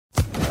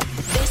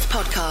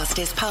podcast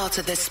is part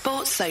of the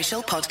Sports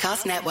Social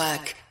Podcast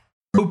Network.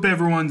 Hope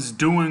everyone's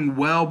doing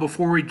well.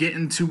 Before we get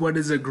into what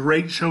is a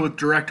great show with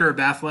Director of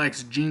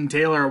Athletics Gene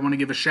Taylor, I want to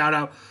give a shout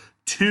out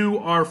to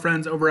our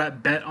friends over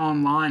at Bet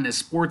Online. As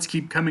sports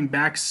keep coming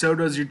back, so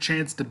does your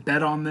chance to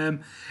bet on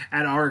them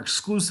at our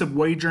exclusive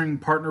wagering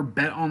partner,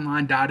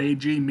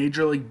 betonline.ag.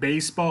 Major League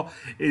Baseball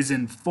is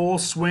in full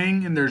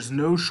swing, and there's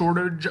no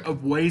shortage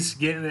of ways to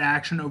get into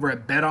action over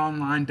at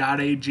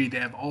betonline.ag. They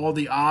have all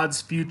the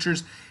odds,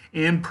 futures,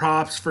 and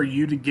props for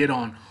you to get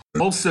on.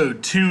 Also,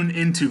 tune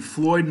into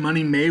Floyd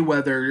Money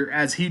Mayweather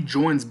as he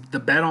joins the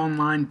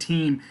BetOnline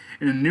team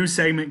in a new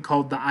segment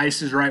called The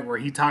Ice is Right, where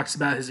he talks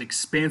about his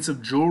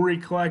expansive jewelry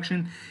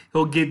collection.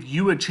 He'll give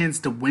you a chance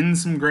to win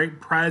some great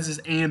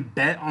prizes and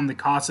bet on the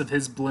cost of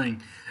his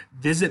bling.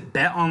 Visit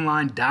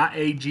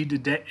betonline.ag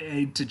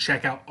today to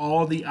check out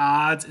all the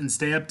odds and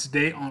stay up to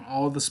date on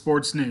all the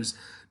sports news.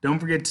 Don't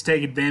forget to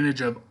take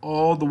advantage of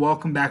all the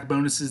welcome back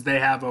bonuses they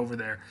have over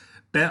there.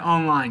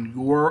 BetOnline,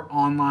 your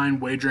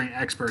online wagering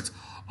experts.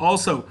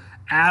 Also,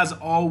 as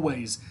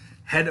always,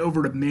 head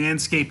over to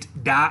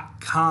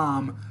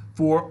manscaped.com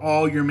for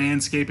all your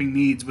manscaping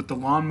needs. With the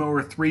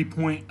Lawnmower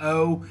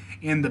 3.0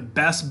 and the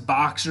best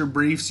boxer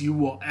briefs you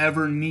will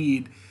ever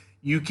need,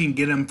 you can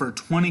get them for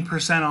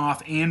 20%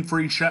 off and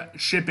free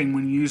shipping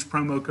when you use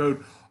promo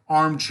code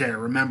ARMCHAIR.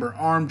 Remember,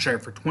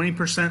 ARMCHAIR for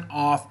 20%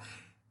 off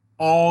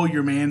all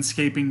your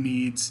manscaping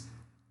needs.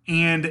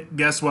 And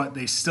guess what?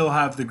 They still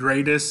have the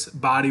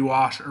greatest body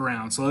wash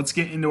around. So let's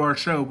get into our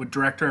show with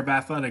Director of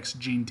Athletics,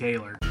 Gene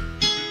Taylor.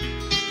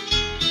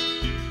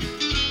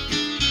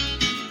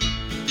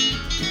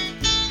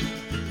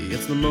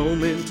 It's the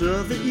moment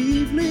of the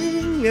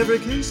evening every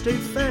K-State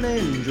fan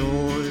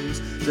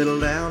enjoys. Settle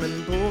down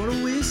and pour a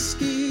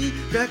whiskey,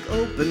 crack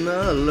open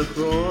a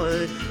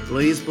LaCroix.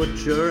 Please put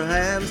your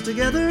hands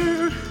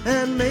together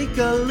and make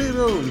a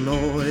little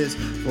noise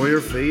for your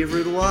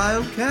favorite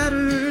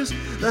Wildcatters,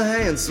 the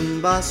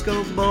handsome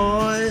Bosco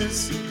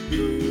boys.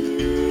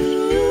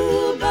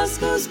 Ooh,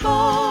 Bosco's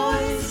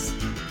boys.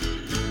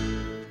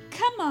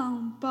 Come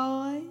on,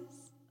 boys.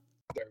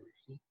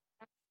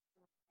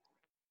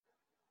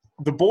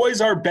 The boys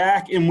are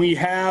back, and we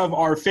have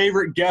our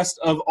favorite guest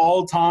of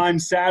all time.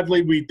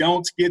 Sadly, we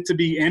don't get to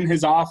be in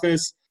his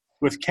office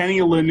with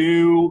Kenny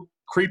Lanou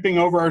creeping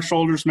over our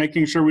shoulders,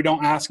 making sure we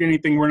don't ask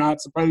anything we're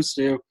not supposed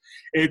to.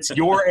 It's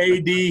your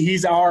AD.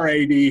 He's our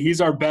AD.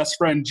 He's our best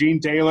friend, Gene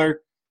Taylor.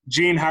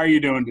 Gene, how are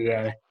you doing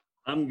today?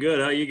 I'm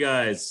good. How you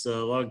guys?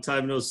 Long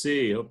time no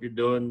see. Hope you're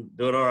doing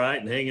all right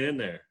and hanging in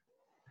there.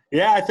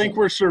 Yeah, I think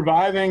we're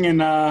surviving,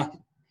 and I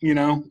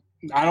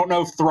don't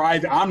know if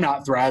I'm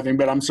not thriving,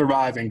 but I'm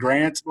surviving.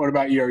 Grant, what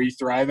about you? Are you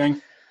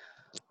thriving?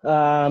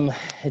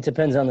 It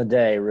depends on the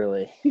day,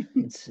 really.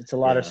 It's a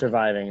lot of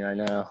surviving, I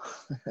know.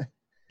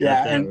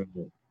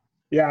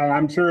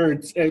 I'm sure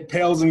it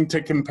pales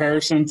into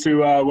comparison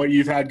to what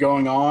you've had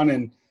going on.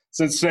 And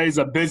since today's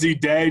a busy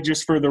day,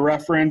 just for the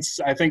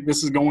reference, I think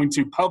this is going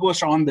to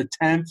publish on the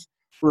 10th.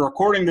 We're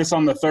recording this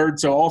on the 3rd,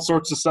 so all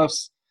sorts of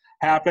stuff's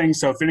happening.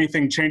 So if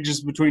anything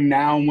changes between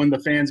now and when the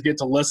fans get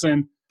to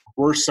listen,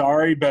 we're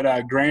sorry. But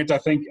Grant, I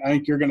think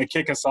you're going to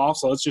kick us off,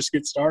 so let's just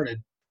get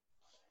started.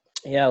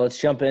 Yeah, let's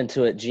jump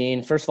into it,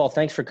 Gene. First of all,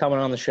 thanks for coming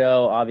on the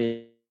show.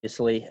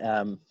 Obviously,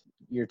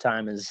 your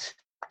time is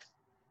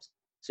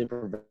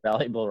super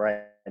valuable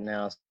right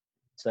now,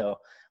 so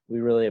we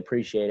really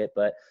appreciate it.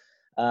 But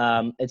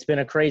it's been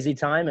a crazy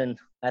time in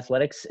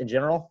athletics in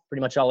general,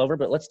 pretty much all over.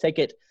 But let's take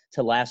it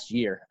to last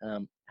year.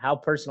 How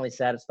personally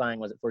satisfying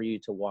was it for you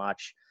to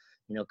watch,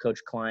 Coach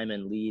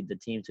Kleiman lead the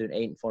team to an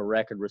 8-4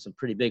 record with some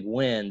pretty big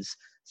wins,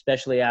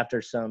 especially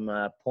after some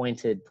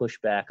pointed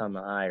pushback on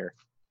the hire?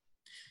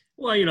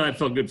 Well, I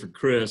felt good for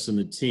Chris and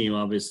the team.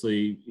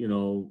 Obviously,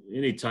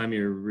 anytime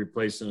you're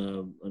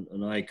replacing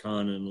an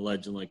icon and a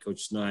legend like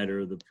Coach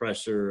Snyder, the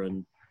pressure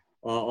and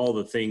all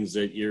the things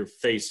that you're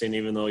facing,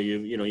 even though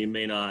you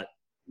may not,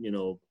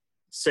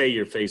 say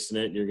you're facing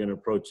it, you're going to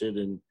approach it,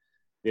 and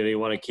you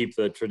want to keep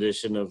the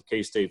tradition of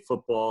K-State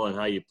football and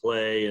how you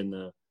play and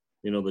the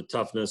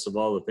toughness of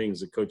all the things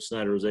that Coach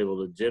Snyder was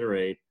able to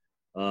generate,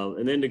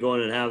 and then to go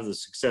in and have the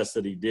success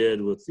that he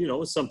did with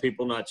with some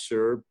people not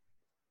sure.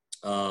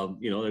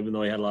 Even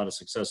though he had a lot of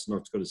success in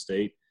North Dakota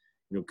State,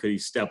 could he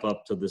step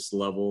up to this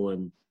level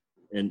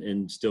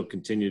and still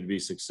continue to be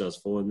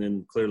successful? And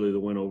then clearly the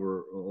win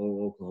over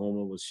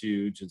Oklahoma was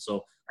huge. And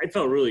so I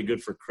felt really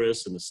good for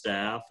Chris and the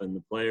staff and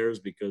the players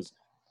because,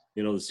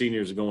 the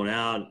seniors are going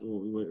out.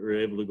 We were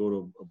able to go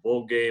to a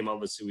bowl game.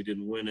 Obviously we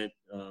didn't win it,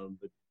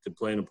 but to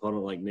play an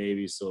opponent like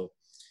Navy. So,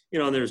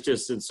 there's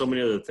just and so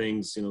many other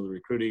things, the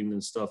recruiting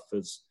and stuff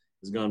has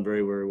gone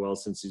very, very well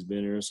since he's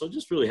been here. So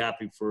just really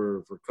happy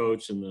for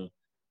Coach and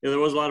there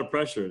was a lot of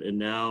pressure. And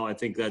now I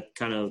think that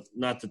kind of,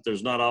 not that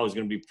there's not always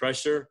going to be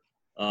pressure,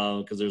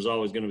 because there's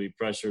always going to be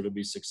pressure to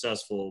be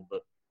successful.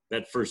 But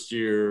that first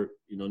year,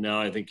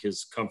 now I think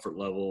his comfort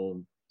level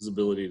and his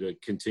ability to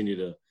continue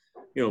to,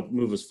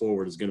 move us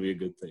forward is going to be a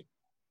good thing.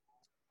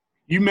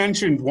 You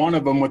mentioned one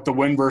of them with the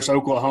win versus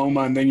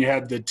Oklahoma, and then you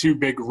had the two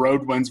big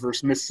road wins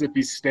versus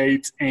Mississippi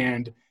State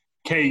and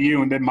KU,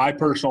 and then my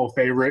personal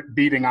favorite,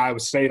 beating Iowa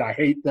State. I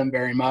hate them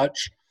very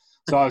much,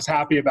 so I was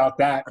happy about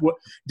that.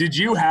 Did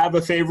you have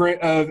a favorite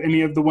of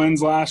any of the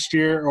wins last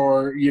year,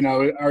 or,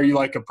 are you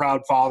like a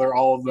proud father,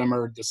 all of them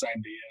are the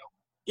same to you?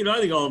 I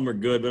think all of them are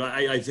good, but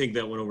I think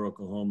that win over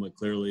Oklahoma,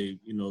 clearly,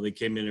 they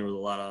came in there with a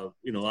lot of,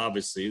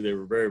 obviously they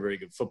were a very, very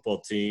good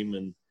football team.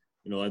 And,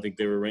 I think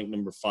they were ranked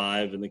number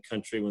 5 in the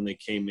country when they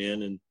came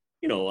in. And,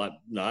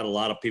 not a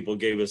lot of people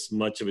gave us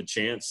much of a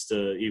chance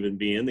to even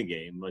be in the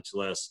game, much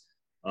less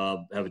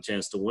have a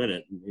chance to win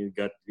it. And it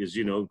got, as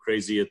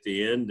crazy at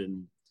the end.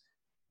 And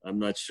I'm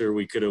not sure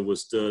we could have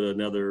withstood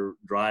another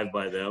drive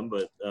by them,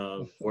 but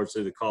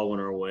fortunately the call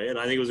went our way. And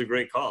I think it was a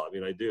great call.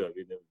 I do.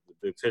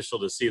 The official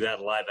to see that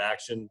in live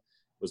action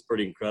was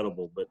pretty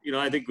incredible. But,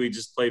 I think we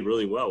just played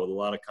really well with a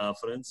lot of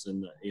confidence.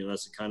 And,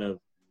 that's the kind of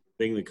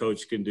thing the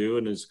coach can do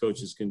and his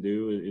coaches can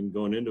do in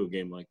going into a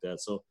game like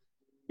that. So,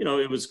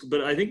 it was –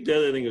 but I think the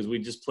other thing is we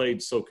just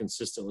played so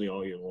consistently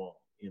all year long.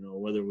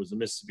 Whether it was the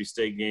Mississippi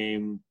State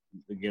game,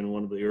 again,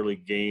 one of the early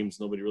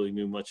games nobody really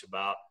knew much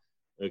about,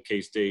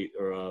 K-State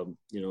or,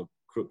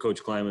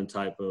 Coach Kleiman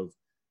type of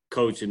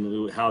coach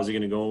and how's he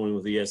going to go in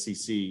with the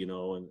SEC, and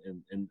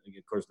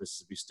of course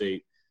Mississippi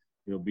State,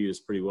 beat us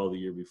pretty well the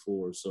year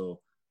before. So,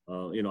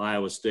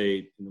 Iowa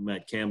State,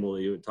 Matt Campbell,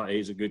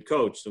 he's a good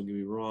coach, don't get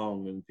me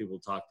wrong. And people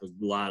talk a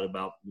lot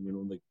about,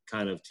 the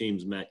kind of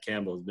teams Matt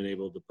Campbell has been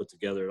able to put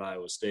together at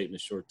Iowa State in a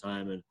short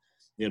time and,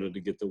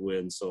 to get the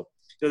win. So,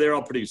 they're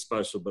all pretty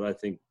special, but I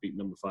think beating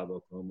number 5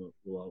 Oklahoma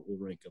will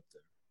rank up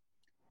there.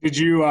 Did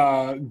you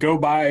go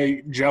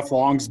by Jeff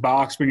Long's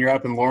box when you're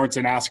up in Lawrence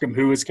and ask him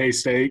who is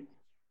K-State?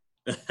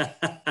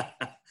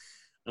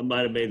 I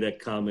might have made that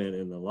comment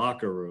in the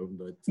locker room,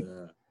 but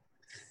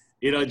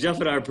Jeff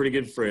and I are pretty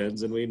good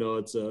friends, and we know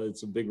it's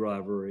a big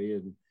rivalry.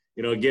 And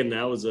again,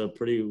 that was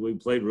we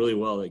played really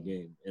well that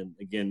game. And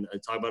again, I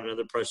talk about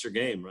another pressure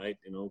game, right?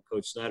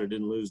 Coach Snyder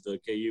didn't lose to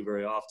KU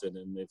very often,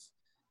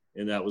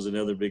 and that was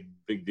another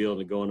big deal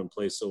to go in and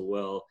play so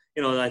well.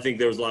 And I think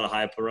there was a lot of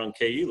hype around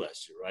KU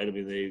last year, right?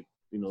 They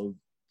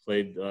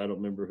played, I don't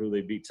remember who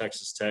they beat,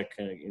 Texas Tech,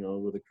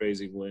 with a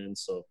crazy win.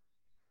 So,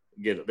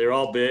 again, they're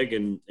all big,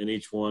 and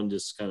each one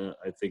just kind of,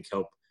 I think,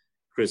 helped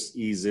Chris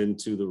ease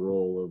into the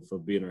role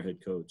of being our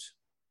head coach.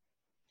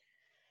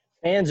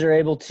 Fans are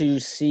able to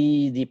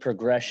see the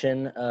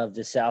progression of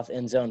the South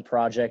End Zone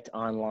project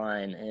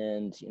online,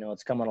 and,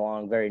 it's coming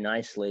along very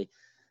nicely.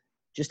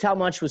 Just how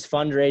much was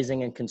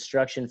fundraising and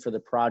construction for the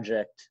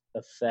project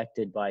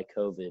affected by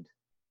COVID?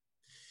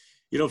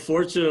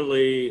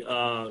 Fortunately,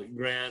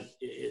 Grant,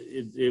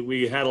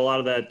 we had a lot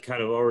of that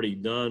kind of already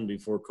done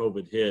before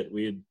COVID hit.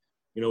 We had,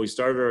 we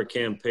started our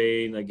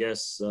campaign, I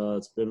guess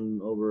it's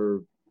been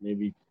over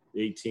maybe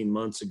 18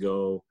 months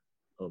ago,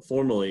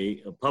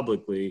 formally,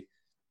 publicly.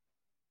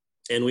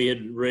 And we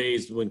had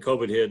raised, when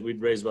COVID hit,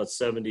 we'd raised about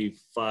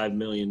 $75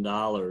 million.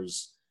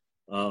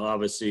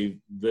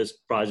 Obviously, this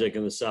project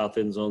in the South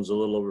End Zone is a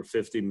little over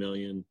 $50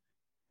 million.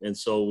 And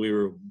so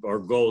our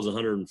goal was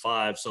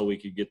 105, so we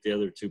could get the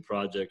other 2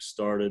 projects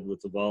started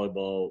with the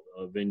volleyball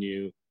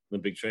venue,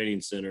 Olympic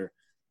Training Center.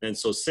 And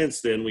so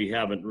since then, we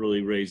haven't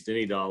really raised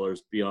any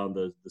dollars beyond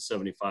the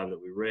 75 that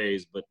we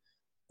raised. But,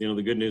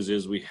 the good news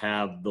is we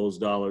have those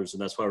dollars,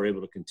 and that's why we're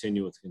able to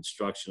continue with the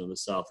construction of the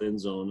South End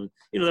Zone.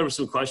 And, there was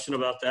some question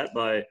about that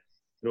by,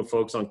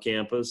 folks on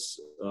campus.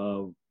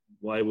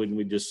 Why wouldn't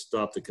we just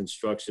stop the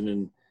construction?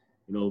 And,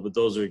 but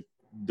those are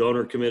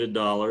donor committed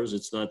dollars.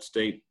 It's not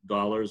state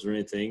dollars or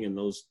anything. And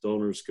those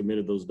donors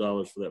committed those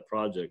dollars for that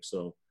project.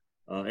 So,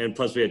 and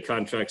plus we had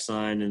contracts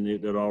signed and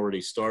it had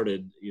already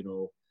started,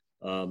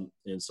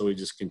 and so we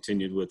just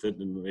continued with it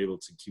and were able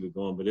to keep it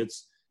going. But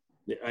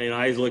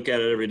I look at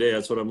it every day.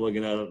 That's what I'm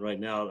looking at right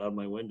now out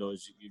my window.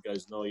 As you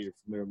guys know, you're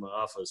familiar with my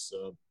office.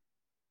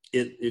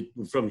 It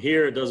from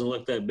here, it doesn't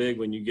look that big.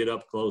 When you get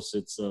up close,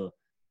 it's going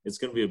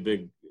to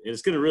be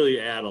it's going to really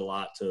add a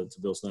lot to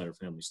Bill Snyder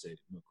Family Stadium,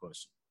 no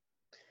question.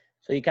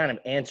 So you kind of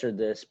answered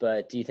this,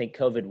 but do you think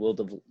COVID will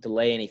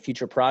delay any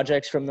future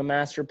projects from the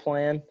master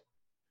plan?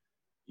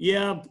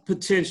 Yeah,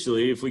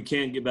 potentially, if we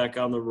can't get back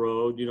on the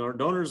road. Our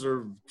donors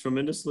are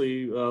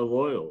tremendously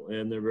loyal,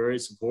 and they're very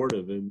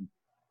supportive. And,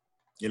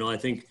 I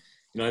think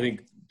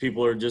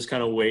people are just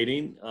kind of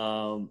waiting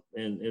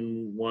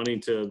and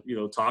wanting to,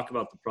 talk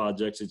about the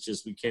projects. It's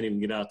just we can't even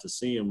get out to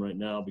see them right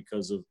now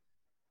because of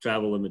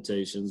travel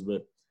limitations.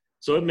 But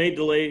so it may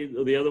delay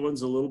the other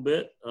ones a little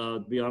bit,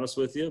 to be honest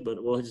with you.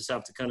 But we'll just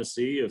have to kind of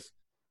see if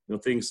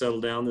things settle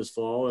down this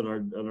fall and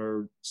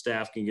our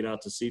staff can get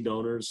out to see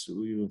donors.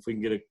 If we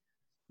can get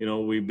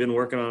we've been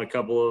working on a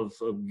couple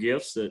of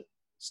gifts that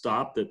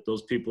stopped. That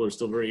those people are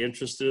still very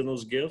interested in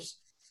those gifts.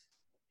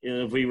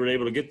 And if we were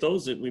able to get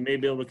those, we may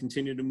be able to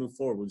continue to move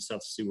forward. We'll just have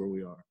to see where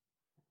we are.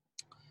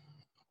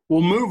 We'll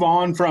move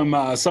on from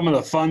some of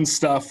the fun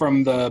stuff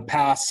from the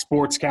past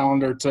sports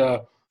calendar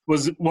to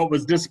what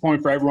was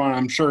disappointing for everyone,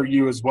 I'm sure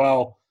you as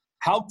well.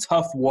 How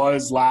tough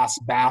was last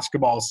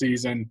basketball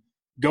season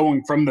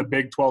going from the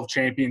Big 12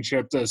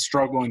 championship to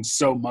struggling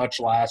so much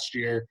last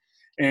year?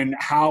 And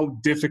how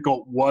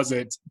difficult was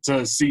it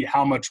to see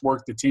how much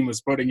work the team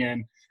was putting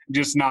in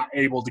just not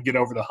able to get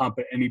over the hump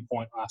at any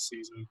point last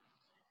season.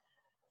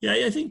 Yeah,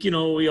 I think,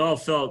 we all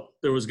felt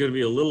there was going to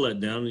be a little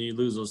letdown when you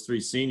lose those 3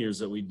 seniors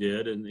that we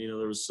did. And,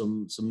 there was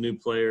some new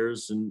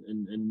players and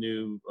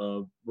new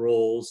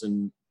roles.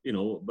 And,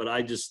 but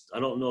I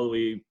don't know that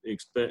we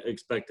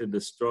expected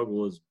to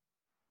struggle as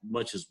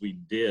much as we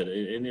did.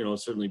 And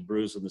certainly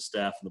Bruce and the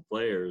staff and the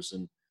players.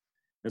 And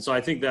so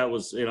I think that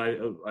was,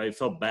 I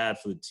felt bad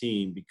for the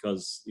team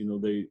because,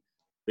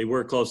 they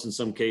were close in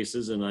some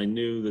cases. And I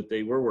knew that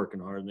they were working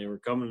hard and they were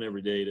coming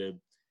every day to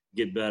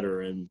get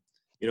better. And,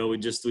 we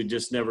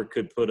just never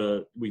could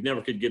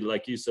get,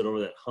 like you said, over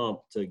that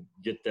hump to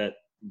get that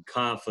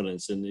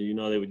confidence. And,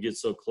 they would get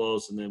so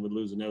close and then would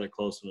lose another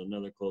close one,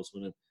 another close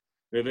one. And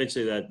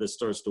eventually that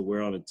starts to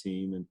wear on a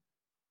team. And,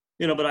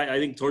 but I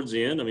think towards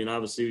the end,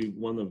 obviously we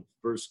won the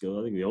first game.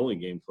 I think the only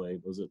game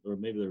played was it, or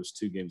maybe there was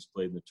 2 games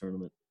played in the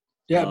tournament.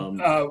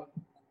 Yeah.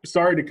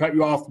 Sorry to cut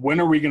you off. When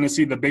are we going to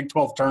see the Big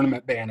 12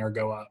 tournament banner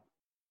go up?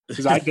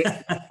 Because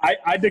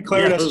I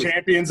declared us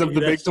champions of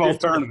the Big 12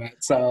 tournament.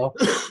 So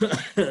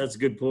that's a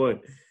good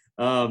point.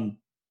 So,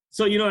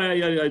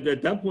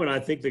 at that point, I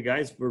think the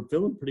guys were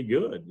feeling pretty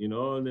good,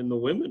 and then the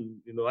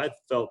women, I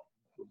felt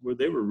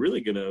they were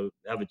really going to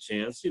have a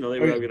chance. They were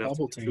going to have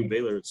to get through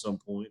Baylor at some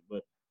point.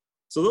 But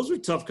so those were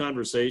tough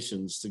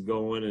conversations to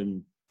go in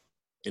and,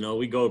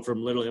 we go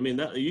from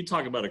literally, you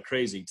talk about a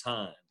crazy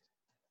time.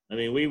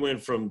 We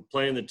went from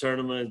playing the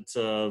tournament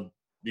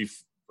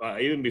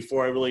even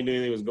before I really knew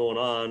anything was going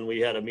on. We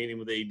had a meeting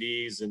with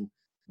ADs, and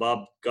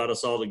Bob got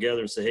us all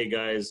together and said, hey,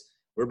 guys,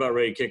 we're about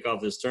ready to kick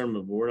off this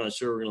tournament, but we're not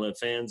sure we're going to let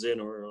fans in.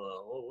 Or,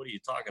 what are you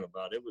talking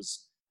about? It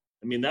was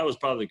 – that was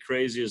probably the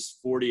craziest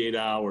 48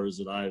 hours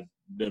that I've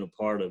been a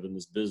part of in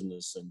this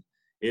business. And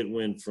it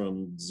went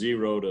from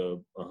 0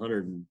 to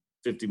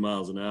 150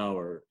 miles an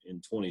hour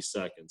in 20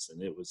 seconds,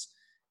 and it was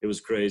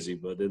crazy.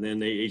 But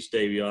then each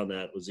day beyond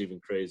that was even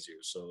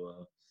crazier.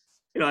 So,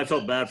 I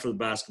felt bad for the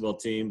basketball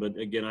team, but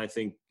again, I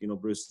think,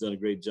 Bruce has done a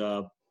great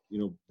job,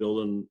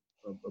 building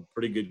a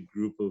pretty good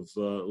group of,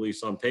 at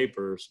least on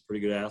paper, some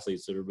pretty good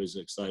athletes that everybody's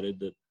excited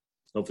that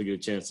hopefully get a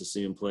chance to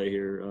see him play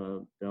here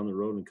down the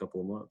road in a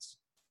couple of months.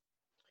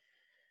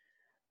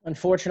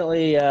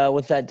 Unfortunately,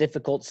 with that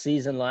difficult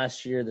season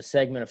last year, the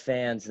segment of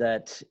fans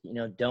that,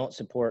 don't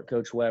support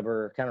Coach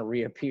Weber kind of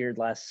reappeared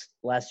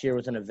last year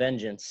with a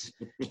vengeance.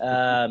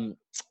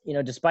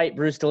 Despite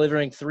Bruce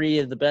delivering 3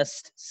 of the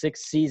best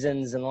 6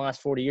 seasons in the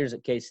last 40 years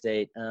at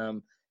K-State,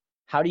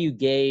 how do you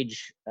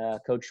gauge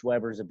Coach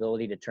Weber's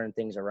ability to turn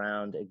things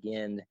around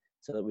again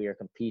so that we are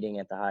competing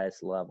at the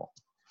highest level?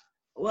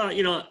 Well,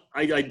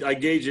 I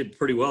gauge it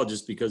pretty well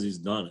just because he's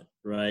done it,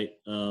 right?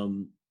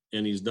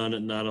 And he's done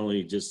it not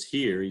only just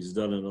here, he's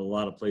done it in a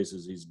lot of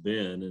places he's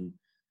been. And,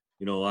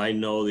 I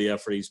know the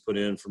effort he's put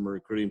in from a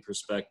recruiting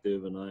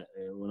perspective. And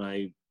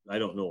I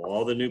don't know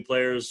all the new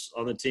players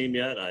on the team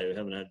yet. I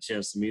haven't had a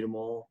chance to meet them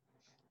all.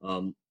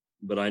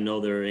 But I know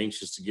they're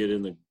anxious to get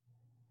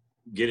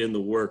in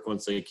the work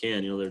once they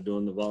can. They're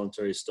doing the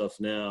voluntary stuff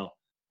now.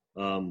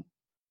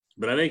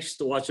 But I'm anxious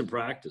to watch him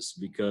practice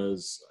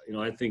because,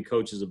 I think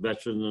Coach is a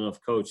veteran enough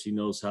coach. He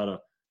knows how to,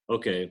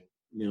 okay,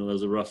 that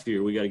was a rough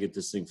year. We got to get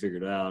this thing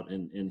figured out.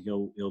 And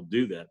he'll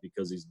do that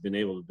because he's been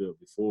able to do it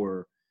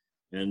before.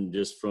 And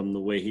just from the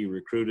way he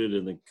recruited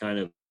and the kind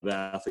of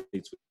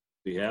athletes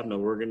we have, now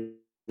we're going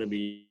to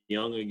be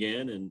young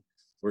again, and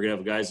we're going to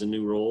have guys in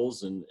new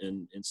roles. And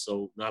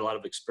so not a lot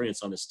of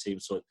experience on this team.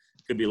 So it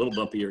could be a little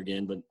bumpier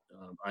again, but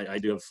I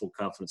do have full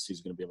confidence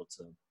he's going to be able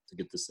to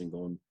get this thing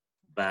going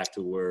back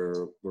to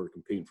where we're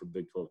competing for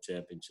Big 12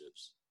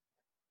 championships.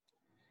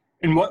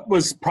 And what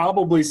was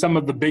probably some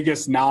of the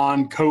biggest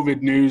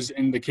non-COVID news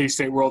in the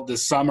K-State world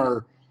this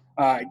summer,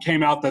 it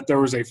came out that there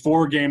was a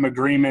 4-game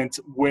agreement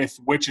with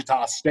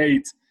Wichita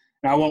State.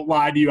 And I won't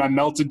lie to you, I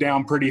melted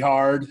down pretty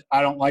hard.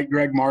 I don't like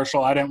Greg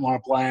Marshall. I didn't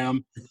want to play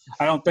him.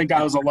 I don't think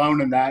I was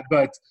alone in that.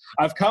 But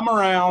I've come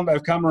around.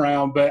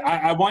 But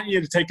I want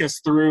you to take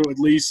us through, at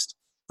least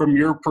from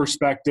your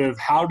perspective,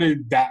 how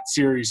did that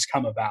series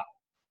come about?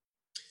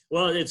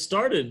 Well, it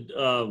started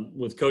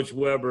with Coach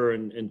Weber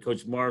and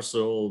Coach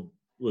Marshall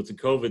with the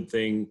COVID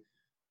thing,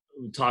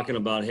 talking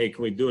about, hey,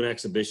 can we do an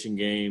exhibition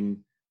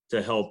game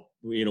to help?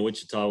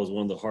 Wichita was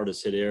one of the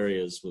hardest hit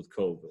areas with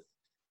COVID.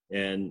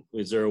 And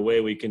is there a way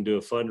we can do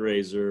a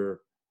fundraiser,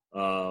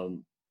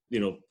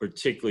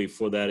 particularly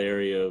for that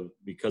area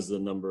because of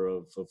the number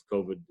of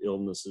COVID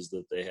illnesses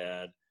that they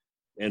had,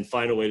 and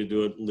find a way to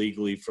do it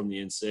legally from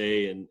the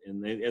NCAA.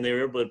 And they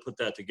were able to put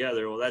that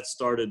together. Well, that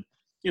started,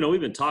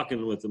 we've been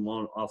talking with them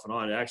off and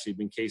on. It actually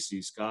been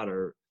Casey Scott,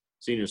 our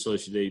Senior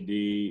Associate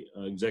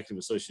AD, Executive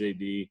Associate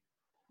AD,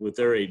 with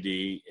their AD,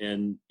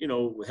 and,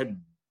 had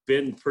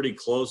been pretty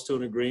close to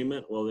an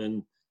agreement. Well,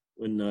 then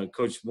when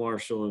Coach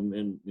Marshall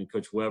and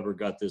Coach Weber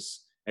got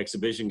this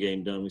exhibition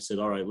game done, we said,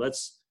 all right,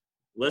 let's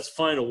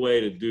find a way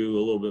to do a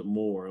little bit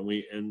more. And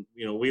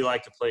we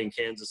like to play in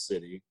Kansas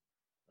City.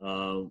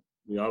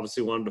 We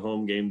obviously wanted a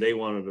home game. They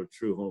wanted a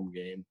true home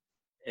game.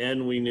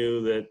 And we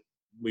knew that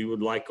we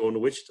would like going to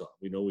Wichita.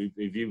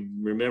 If you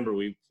remember,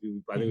 I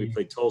think we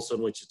played Tulsa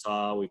and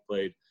Wichita. We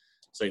played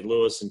St.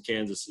 Louis and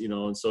Kansas,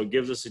 and so it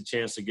gives us a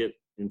chance to get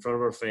in front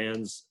of our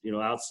fans,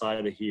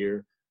 outside of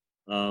here.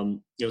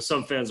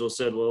 Some fans will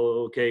say,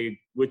 well, okay,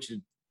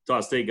 Wichita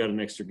State got an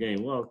extra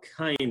game. Well,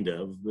 kind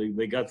of.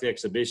 They got the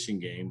exhibition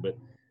game, but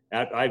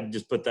I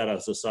just put that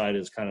aside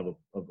as kind of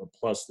a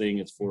plus thing.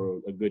 It's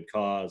for a good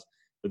cause.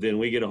 But then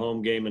we get a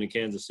home game and a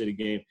Kansas City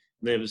game,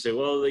 and they would say,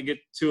 well, they get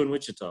 2 in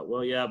Wichita.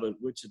 Well, yeah, but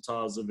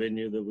Wichita is a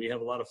venue that we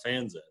have a lot of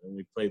fans at, and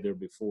we played there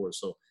before.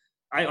 So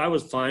I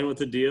was fine with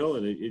the deal,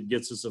 and it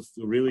gets us a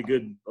really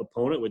good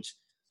opponent, which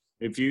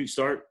if you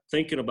start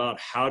thinking about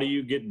how do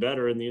you get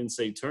better in the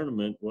in-state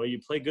tournament, well, you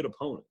play good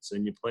opponents,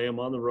 and you play them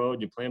on the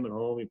road, you play them at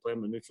home, you play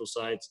them at neutral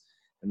sites,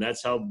 and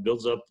that's how it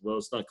builds up. Well,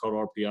 it's not called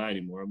RPI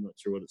anymore. I'm not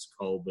sure what it's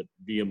called, but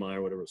BMI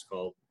or whatever it's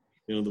called.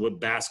 The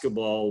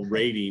basketball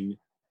rating.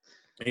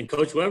 And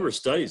Coach Weber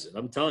studies it.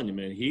 I'm telling you,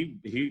 man,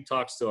 he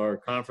talks to our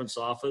conference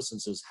office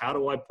and says, how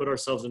do I put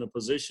ourselves in a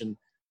position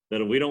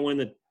that if we don't win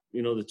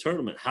the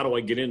tournament, how do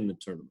I get in the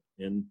tournament?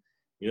 And,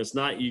 it's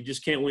not, you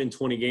just can't win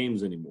 20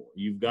 games anymore.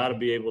 You've got to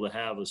be able to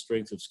have a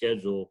strength of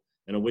schedule,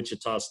 and a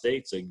Wichita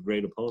State's a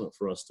great opponent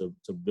for us to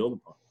build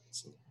upon.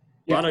 So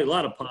a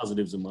lot of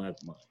positives in my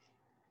mind.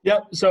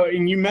 Yep. So,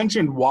 and you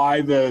mentioned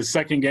why the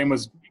second game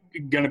was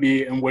going to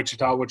be in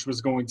Wichita, which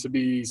was going to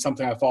be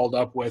something I followed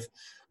up with.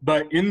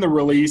 But in the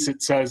release,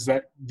 it says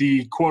that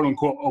the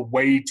quote-unquote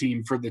away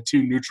team for the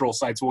 2 neutral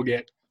sites will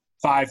get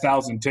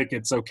 5,000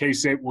 tickets. So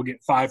K-State will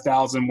get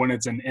 5,000 when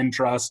it's in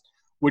Intrust.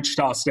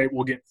 Wichita State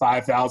will get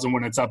 5,000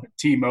 when it's up at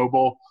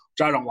T-Mobile,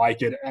 which I don't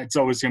like it. It's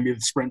always going to be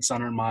the Sprint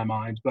Center in my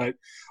mind. But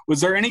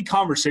was there any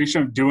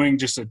conversation of doing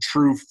just a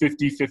true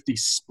 50-50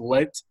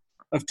 split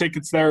of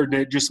tickets there, or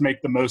did it just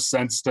make the most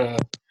sense to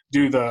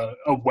do the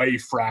away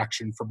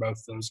fraction for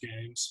both those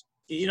games?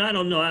 I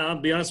don't know. I'll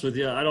be honest with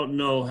you. I don't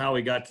know how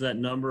we got to that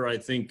number. I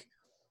think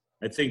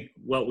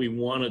what we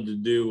wanted to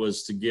do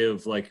was to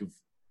give,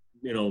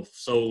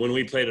 so when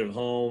we played at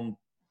home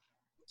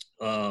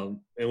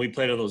and we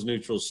played on those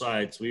neutral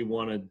sites, we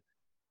wanted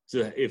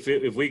to,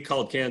 if we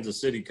called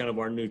Kansas City kind of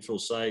our neutral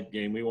site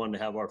game, we wanted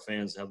to have our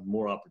fans have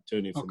more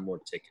opportunity for more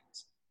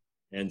tickets.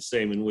 And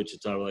same in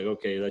Wichita, we're like,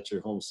 okay, that's your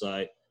home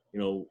site.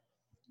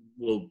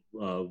 We'll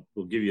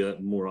give you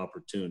more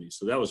opportunity.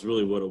 So that was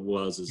really what it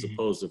was, as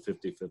opposed to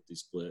 50-50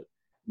 split.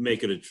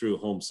 Make it a true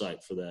home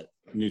site for that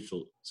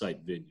neutral site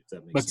venue, if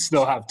that makes sense. But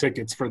still have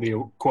tickets for the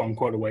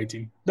quote-unquote away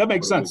team. That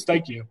makes sense.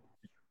 Thank you.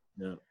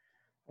 Yeah.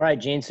 All right,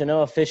 Gene. So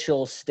no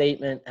official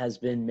statement has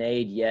been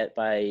made yet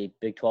by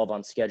Big 12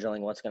 on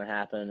scheduling what's going to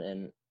happen.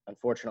 And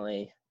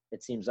unfortunately,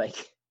 it seems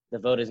like the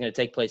vote is going to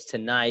take place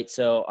tonight.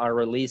 So our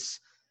release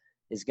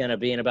is going to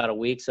be in about a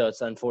week, so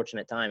it's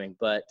unfortunate timing.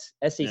 But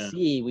SEC,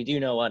 we do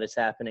know what is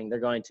happening. They're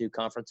going to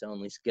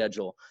conference-only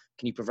schedule.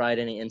 Can you provide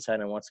any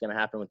insight on what's going to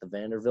happen with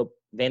the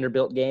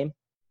Vanderbilt game?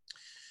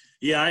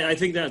 Yeah, I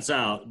think that's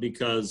out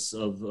because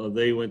of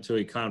they went to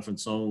a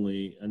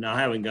conference-only. And I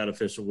haven't got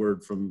official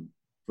word from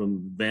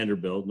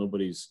Vanderbilt.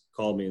 Nobody's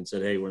called me and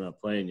said, hey, we're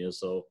not playing you.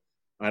 So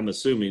I'm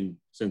assuming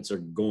since they're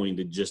going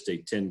to just a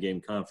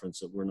 10-game conference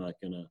that we're not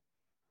going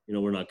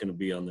to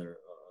be on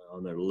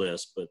their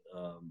list. But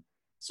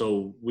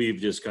so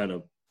we've just kind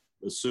of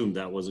assumed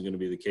that wasn't going to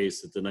be the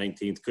case, that the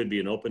 19th could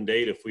be an open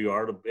date. If we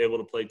are able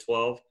to play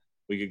 12,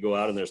 we could go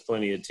out, and there's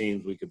plenty of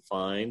teams we could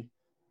find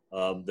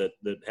that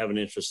have an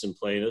interest in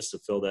playing us to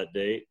fill that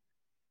date.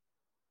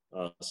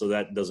 So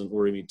that doesn't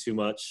worry me too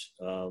much.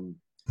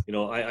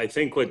 I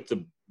think what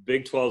the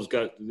Big 12's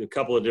got a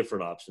couple of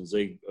different options.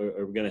 They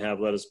are going to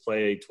let us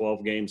play a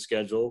 12-game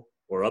schedule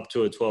or up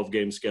to a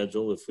 12-game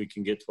schedule if we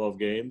can get 12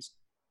 games.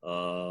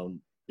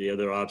 The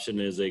other option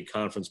is a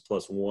conference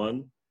plus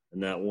one,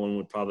 and that one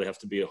would probably have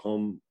to be a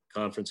home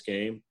conference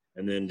game,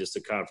 and then just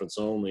a conference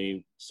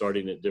only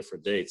starting at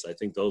different dates. I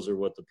think those are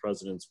what the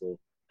presidents will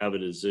have a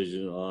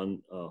decision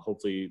on,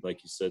 hopefully,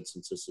 like you said,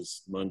 since this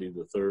is Monday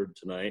the 3rd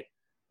tonight.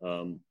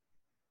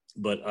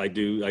 But I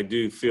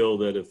do feel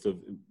that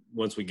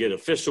once we get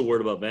official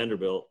word about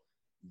Vanderbilt,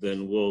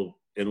 then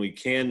we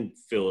can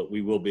fill it,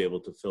 we will be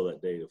able to fill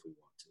that date if we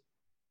want to.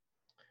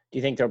 Do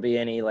you think there'll be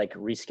any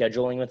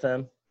rescheduling with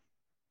them?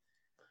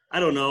 I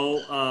don't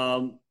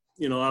know.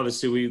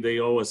 Obviously they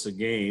owe us a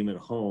game at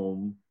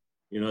home.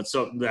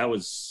 So that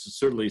was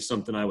certainly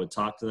something I would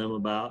talk to them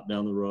about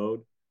down the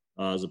road,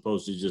 as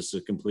opposed to just a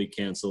complete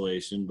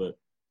cancellation. But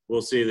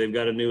we'll see. They've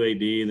got a new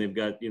AD, and they've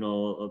got,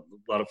 a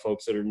lot of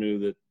folks that are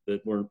new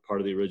that weren't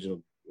part of the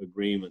original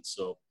agreement.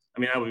 So,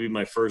 that would be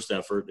my first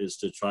effort, is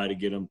to try to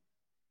get them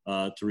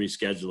to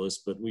reschedule us.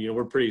 But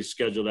we're pretty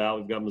scheduled out.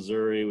 We've got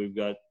Missouri. We've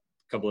got a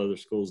couple other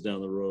schools down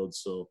the road.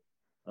 So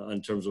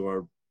in terms of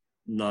our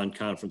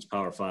non-conference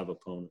Power 5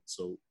 opponents.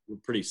 So we're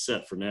pretty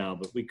set for now,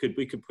 but we could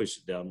push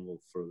it down a little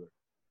further.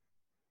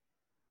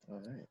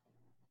 All right.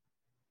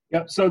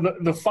 Yep. So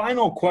the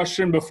final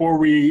question before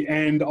we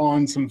end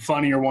on some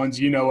funnier ones,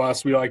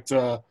 us, we like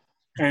to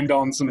end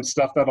on some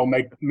stuff that'll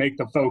make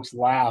the folks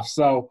laugh.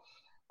 So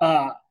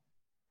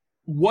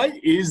what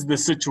is the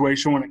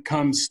situation when it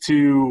comes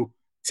to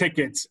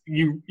tickets?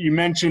 You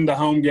mentioned the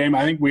home game.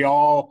 I think we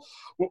all,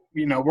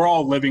 we're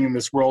all living in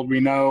this world.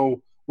 We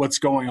know what's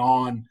going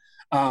on.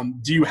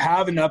 Do you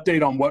have an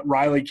update on what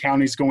Riley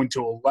County is going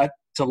to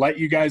let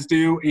you guys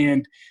do?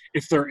 And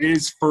if there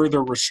is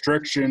further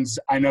restrictions,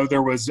 I know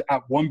there was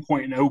at one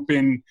point an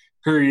open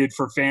period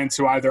for fans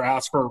to either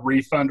ask for a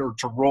refund or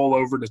to roll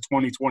over to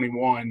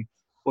 2021.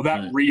 Will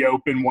that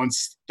reopen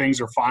once things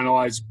are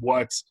finalized,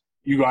 what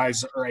you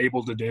guys are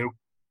able to do?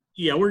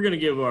 Yeah, we're going to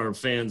give our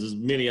fans as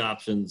many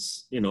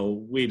options.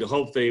 We'd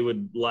hope they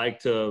would like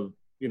to,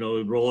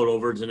 roll it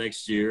over to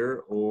next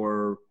year,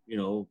 or,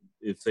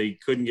 if they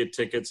couldn't get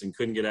tickets and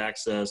couldn't get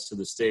access to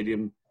the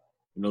stadium,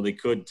 they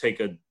could take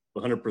a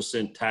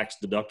 100% tax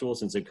deductible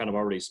since they've kind of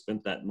already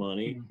spent that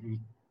money,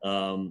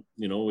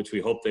 which we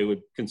hope they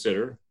would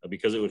consider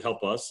because it would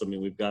help us. I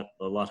mean, we've got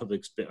a lot of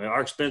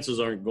our expenses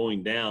aren't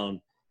going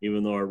down,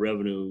 even though our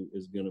revenue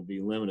is going to be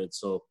limited.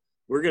 So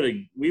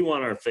we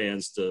want our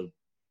fans to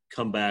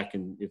come back,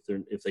 and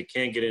if they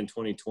can't get in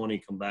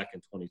 2020, come back in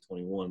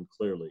 2021,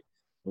 clearly.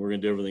 And we're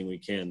going to do everything we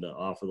can to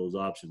offer those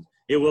options.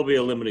 It will be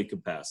a limited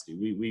capacity.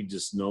 We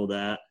just know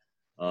that.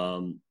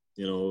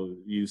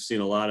 You've seen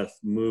a lot of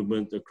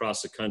movement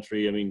across the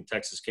country. I mean,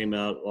 Texas came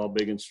out all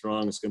big and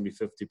strong. It's going to be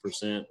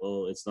 50%.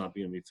 Well, it's not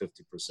going to be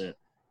 50%.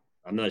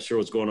 I'm not sure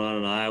what's going on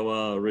in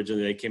Iowa.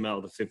 Originally, they came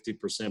out with a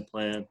 50%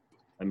 plan.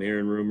 I'm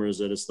hearing rumors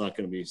that it's not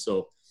going to be.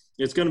 So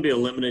it's going to be a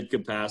limited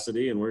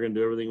capacity, and we're going to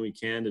do everything we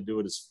can to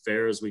do it as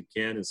fair as we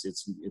can.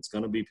 It's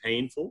going to be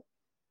painful.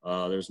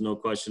 There's no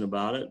question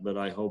about it, but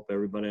I hope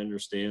everybody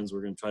understands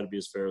we're going to try to be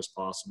as fair as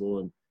possible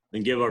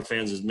and give our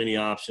fans as many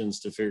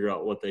options to figure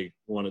out what they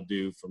want to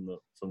do from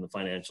the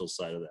financial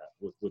side of that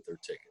with their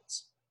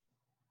tickets.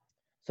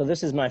 So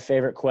this is my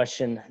favorite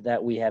question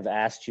that we have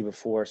asked you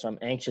before, so I'm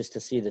anxious to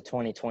see the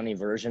 2020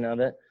 version of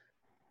it.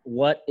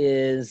 What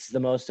is the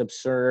most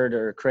absurd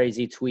or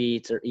crazy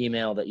tweets or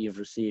email that you've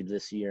received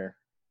this year?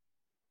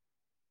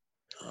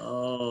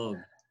 Oh,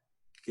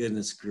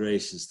 goodness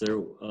gracious.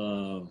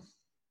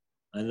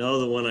 I know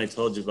the one I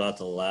told you about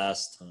the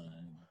last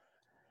time.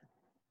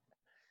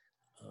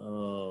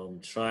 Oh,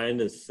 I'm trying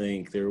to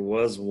think. There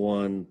was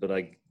one, but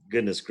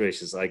goodness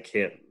gracious, I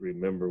can't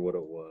remember what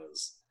it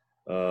was.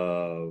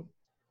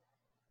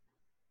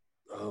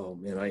 Oh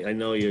man, I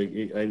know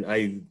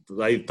I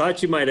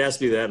thought you might ask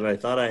me that, and I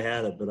thought I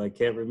had it, but I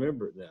can't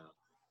remember it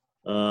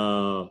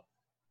now.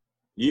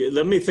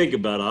 Let me think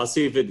about it. I'll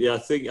see if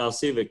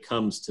it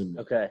comes to me.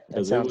 Okay,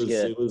 that sounds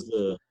good. It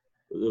was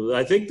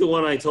I think the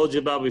one I told you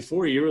about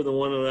before. You were the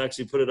one who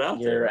actually put it out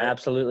there. You're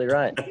absolutely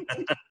right.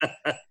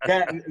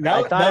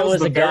 I thought it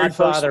was a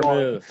Godfather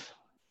move.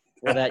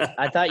 Well,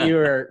 I thought you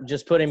were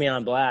just putting me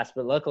on blast,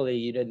 but luckily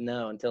you didn't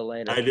know until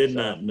later. I did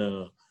not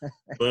know.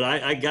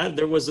 But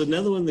there was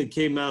another one that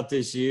came out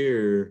this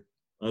year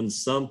on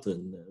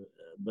something,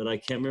 but I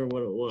can't remember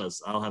what it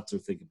was. I'll have to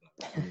think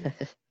about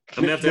it.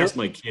 I'm going to have to ask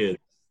my kid.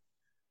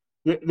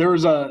 There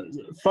was a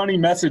funny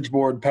message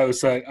board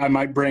post that I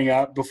might bring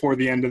up before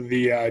the end of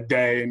the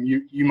day, and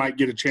you might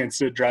get a chance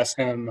to address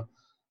him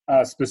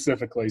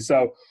specifically.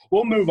 So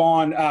we'll move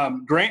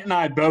on. Grant and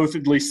I both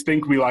at least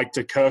think we like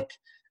to cook.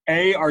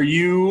 A, are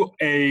you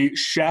a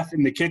chef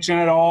in the kitchen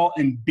at all?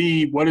 And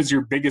B, what is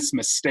your biggest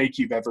mistake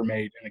you've ever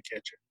made in a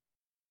kitchen?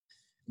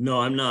 No,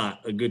 I'm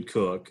not a good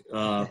cook.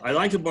 I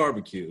like to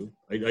barbecue.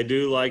 I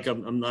do like.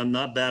 I'm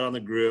not bad on the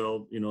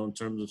grill. In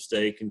terms of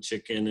steak and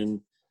chicken and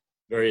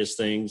various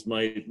things.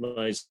 My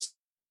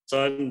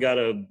son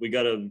we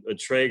got a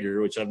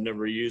Traeger, which I've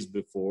never used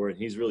before, and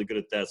he's really good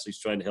at that. So he's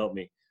trying to help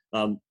me.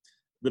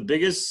 The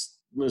biggest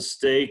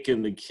mistake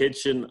in the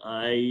kitchen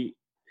I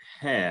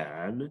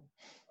had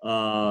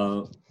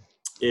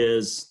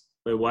is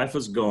my wife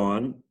was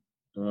gone.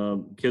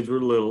 Kids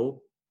were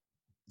little,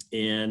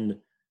 and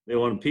they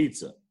wanted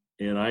pizza.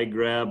 And I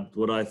grabbed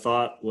what I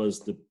thought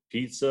was the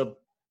pizza,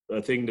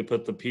 a thing to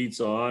put the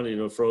pizza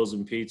on,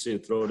 frozen pizza, you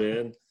throw it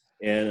in.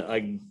 And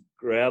I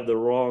grabbed the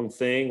wrong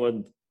thing,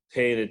 wasn't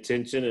paying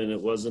attention, and it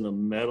wasn't a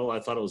metal. I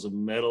thought it was a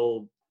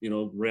metal,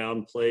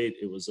 round plate.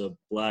 It was a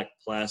black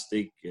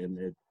plastic,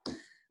 and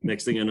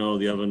next thing I know,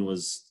 the oven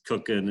was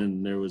cooking,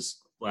 and there was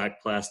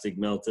black plastic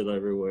melted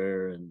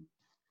everywhere, and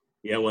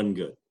yeah, it wasn't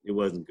good. It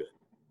wasn't good.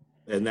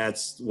 And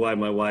that's why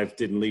my wife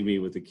didn't leave me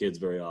with the kids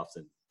very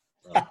often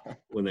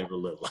when they were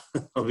little.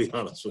 I'll be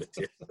honest with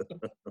you.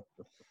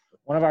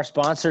 One of our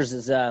sponsors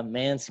is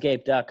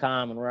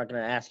manscaped.com, and we're not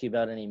going to ask you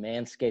about any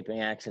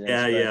manscaping accidents.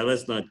 Yeah,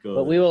 let's not go.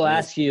 But we will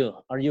ask you,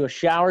 are you a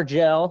shower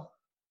gel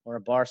or a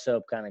bar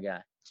soap kind of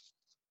guy?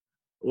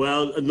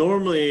 Well,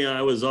 normally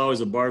I was always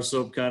a bar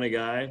soap kind of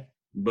guy,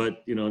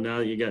 but, now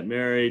that you got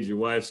married, your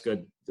wife's got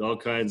all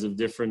kinds of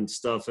different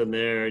stuff in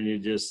there, and you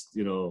just,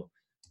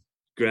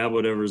 grab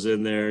whatever's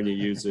in there and you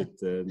use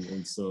it.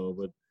 And so,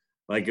 but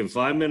like if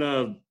I'm in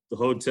a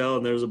hotel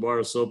and there's a bar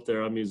of soap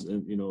there, I'm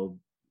using,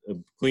 a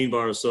clean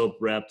bar of soap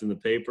wrapped in the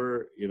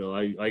paper,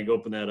 I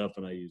open that up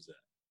and I use that.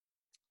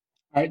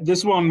 All right,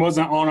 this one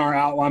wasn't on our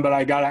outline, but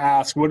I got to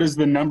ask, what is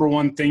the number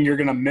one thing you're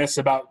going to miss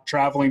about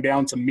traveling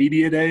down to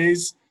media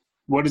days?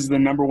 What is the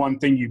number one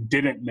thing you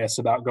didn't miss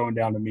about going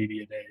down to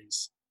media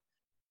days?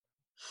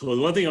 Well,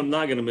 the one thing I'm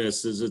not going to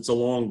miss is it's a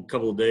long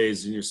couple of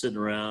days and you're sitting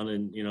around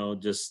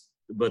and, just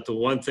but the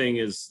one thing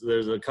is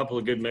there's a couple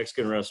of good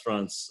Mexican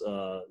restaurants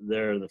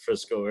there in the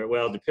Frisco area.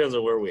 Well, it depends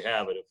on where we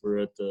have it. If we're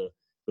at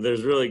but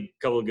there's really a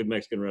couple of good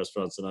Mexican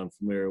restaurants that I'm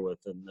familiar with,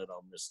 and that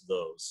I'll miss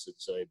those,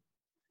 since I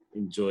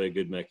enjoy a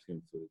good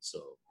Mexican food.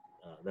 So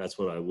that's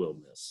what I will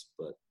miss.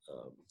 But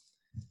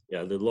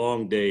yeah, the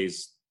long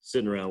days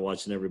sitting around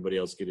watching everybody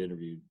else get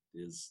interviewed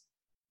is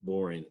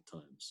boring at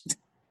times.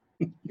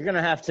 You're going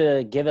to have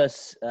to give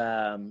us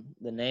the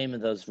name of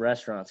those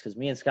restaurants, because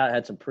me and Scott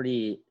had some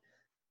pretty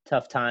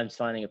tough times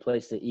finding a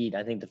place to eat.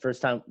 I think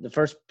the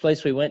first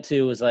place we went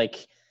to was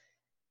like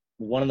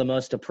one of the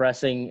most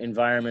depressing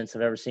environments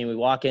I've ever seen. We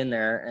walk in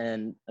there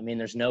and, I mean,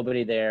 there's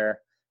nobody there.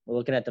 We're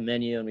looking at the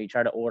menu and we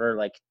try to order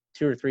like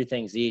 2 or 3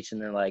 things each,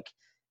 and they're like,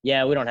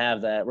 yeah, we don't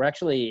have that. We're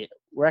actually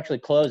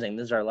closing.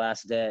 This is our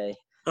last day.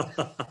 They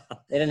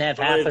didn't have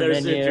half the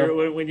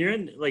menu. When you're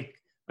in, like,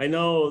 I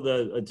know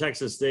the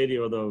Texas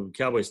Stadium or the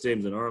Cowboy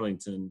Stadium's in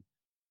Arlington,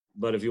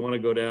 but if you want to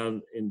go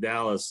down in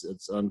Dallas,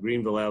 it's on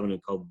Greenville Avenue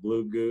called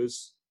Blue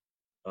Goose.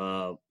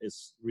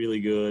 It's really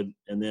good.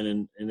 And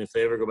then if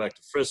they ever go back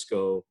to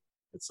Frisco,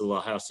 it's the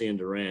La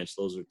Hacienda Ranch.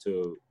 Those are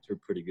two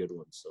pretty good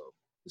ones. So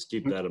just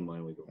keep that in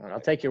mind when we go. I'll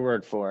take your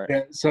word for it.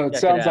 Yeah, so it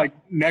sounds like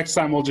next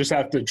time we'll just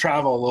have to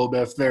travel a little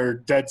bit if they're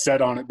dead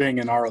set on it being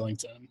in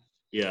Arlington.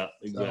 Yeah,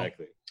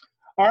 exactly. So.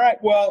 All right.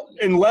 Well,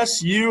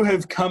 unless you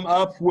have come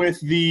up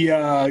with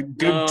the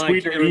good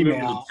tweet or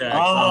email.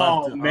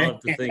 I'll have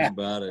to think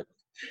about it.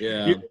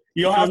 Yeah.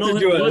 You'll have to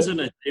do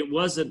it. It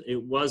was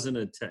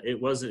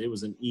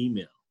an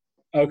email.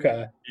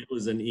 Okay. It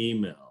was an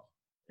email.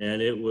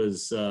 And it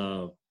was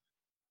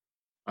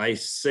I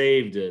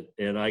saved it,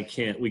 and I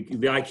can't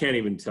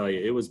even tell you.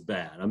 It was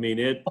bad. I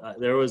mean,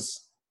 there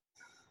was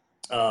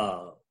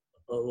a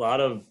lot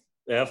of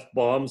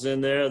F-bombs in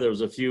there. There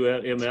was a few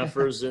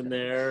MFers in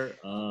there.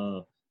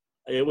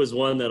 It was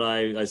one that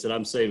I said,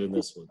 I'm saving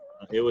this one.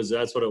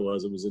 That's what it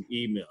was. It was an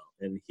email,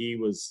 and he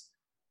was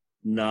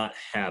not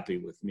happy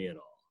with me at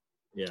all.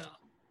 Yeah.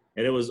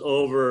 And it was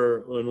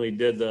over when we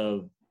did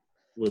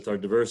with our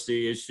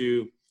diversity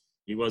issue.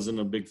 He wasn't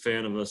a big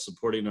fan of us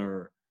supporting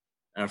our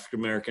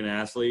African-American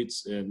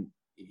athletes. And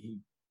it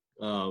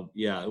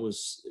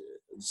was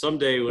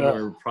someday when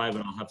we're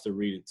private, I'll have to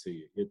read it to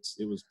you.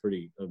 It was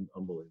pretty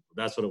unbelievable.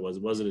 That's what it was.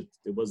 It wasn't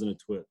a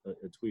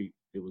tweet.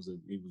 It was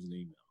an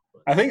email.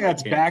 But I think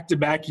that's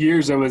back-to-back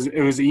years. It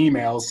was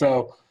email.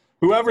 So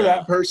whoever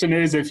that person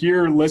is, if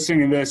you're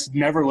listening to this,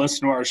 never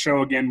listen to our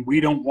show again. We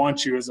don't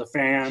want you as a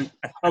fan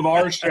of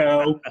our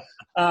show.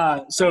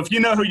 So if you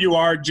know who you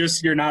are,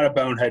 you're not a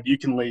bonehead. You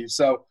can leave.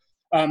 So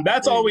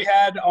that's all we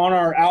had on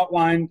our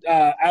outline.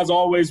 As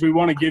always, we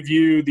want to give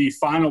you the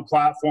final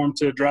platform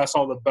to address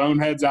all the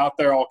boneheads out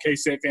there, all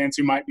K-State fans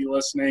who might be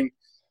listening,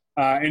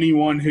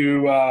 anyone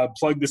who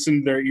plugged this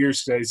into their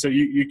ears today. So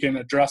you can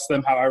address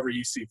them however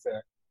you see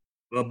fit.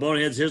 Well,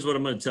 boneheads, here's what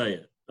I'm going to tell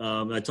you.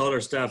 I told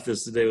our staff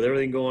this today. With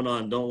everything going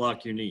on, don't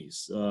lock your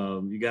knees.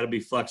 You got to be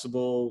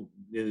flexible.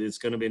 It's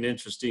going to be an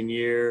interesting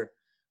year.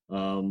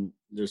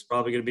 There's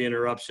probably going to be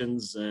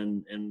interruptions,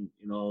 and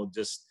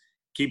just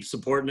keep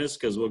supporting us,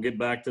 because we'll get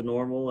back to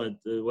normal at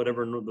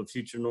whatever the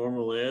future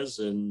normal is,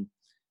 and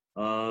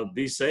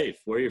be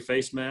safe. Wear your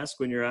face mask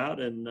when you're out,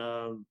 and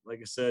like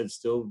I said,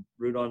 still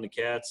root on the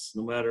Cats,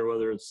 no matter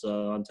whether it's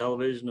on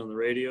television, on the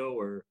radio,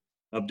 or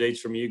updates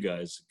from you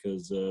guys.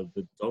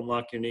 But don't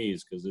lock your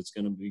knees, because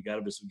we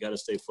got to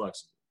stay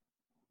flexible.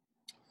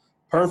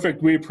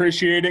 Perfect. We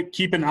appreciate it.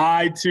 Keep an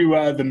eye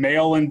to the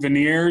mail and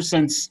veneer.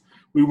 Since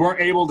we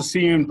weren't able to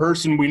see you in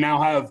person, we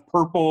now have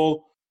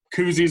purple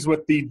koozies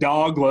with the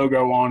dog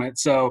logo on it.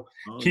 So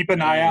keep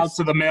an eye out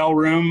to the mail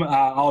room.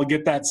 I'll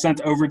get that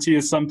sent over to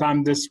you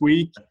sometime this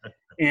week.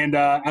 And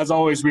as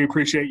always, we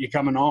appreciate you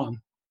coming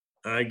on.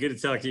 All right. Good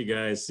to talk to you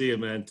guys. See you,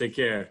 man. Take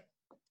care.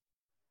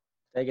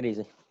 Take it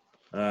easy.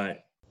 All right.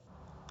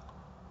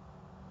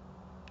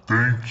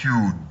 Thank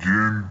you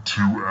again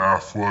to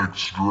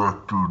Athletics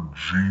Director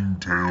Gene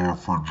Taylor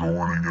for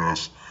joining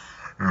us.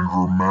 And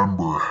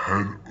remember,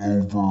 head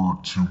over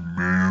to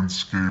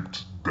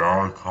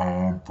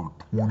manscaped.com for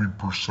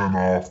 20%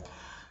 off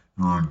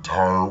your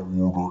entire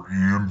order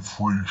and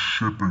free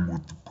shipping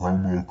with the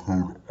promo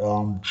code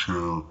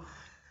ARMCHAIR.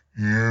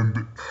 And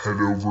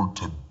head over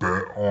to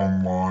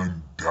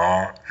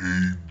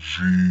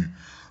betonline.ag.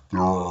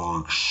 There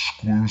are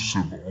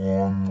exclusive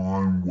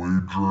online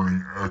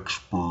wagering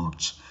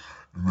experts,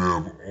 and they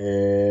have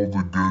all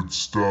the good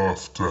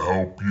stuff to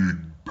help you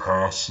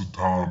pass the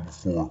time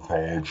before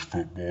college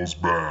football's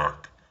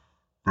back.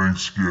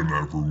 Thanks again,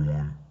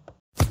 everyone.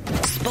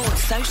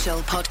 Sports Social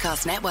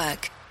Podcast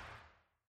Network.